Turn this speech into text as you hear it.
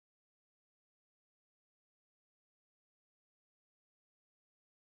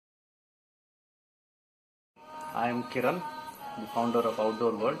I am Kiran, the founder of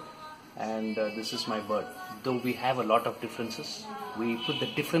Outdoor World, and this is my word. Though we have a lot of differences, we put the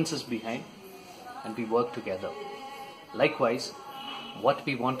differences behind and we work together. Likewise, what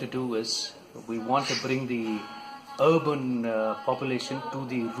we want to do is we want to bring the urban population to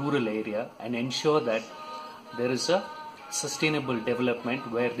the rural area and ensure that there is a sustainable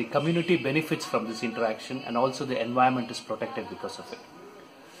development where the community benefits from this interaction and also the environment is protected because of it.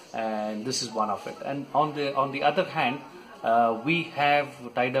 And this is one of it. And on the other hand, we have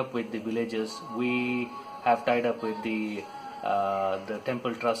tied up with the villagers. We have tied up with the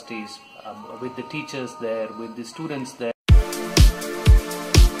temple trustees, with the teachers there, with the students there.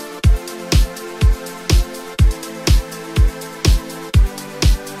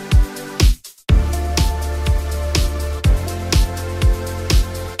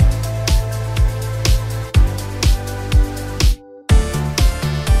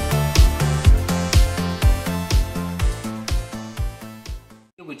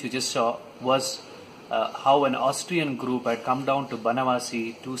 Which you just saw was how an Austrian group had come down to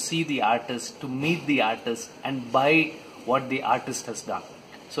Banavasi to see the artist, to meet the artist and buy what the artist has done.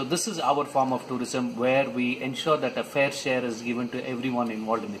 So this is our form of tourism where we ensure that a fair share is given to everyone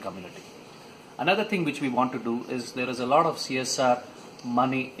involved in the community. Another thing which we want to do is there is a lot of CSR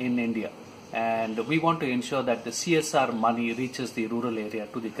money in India, and we want to ensure that the CSR money reaches the rural area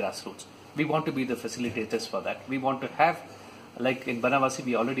to the grassroots. We want to be the facilitators for that. We want to have, like in Banavasi,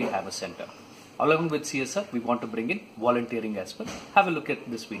 we already have a center. Along with CSR, we want to bring in volunteering as well. Have a look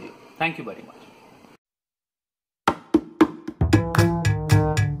at this video. Thank you very much.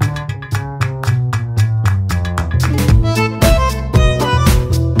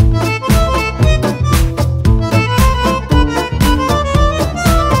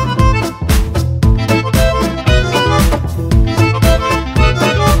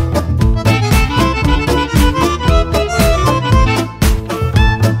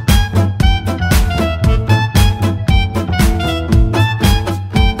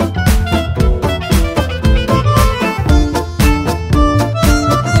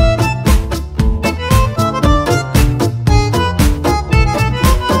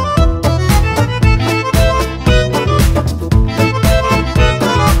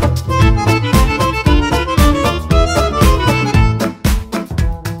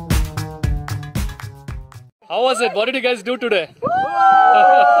 How was it? What did you guys do today?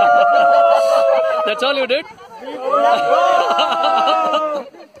 That's all you did?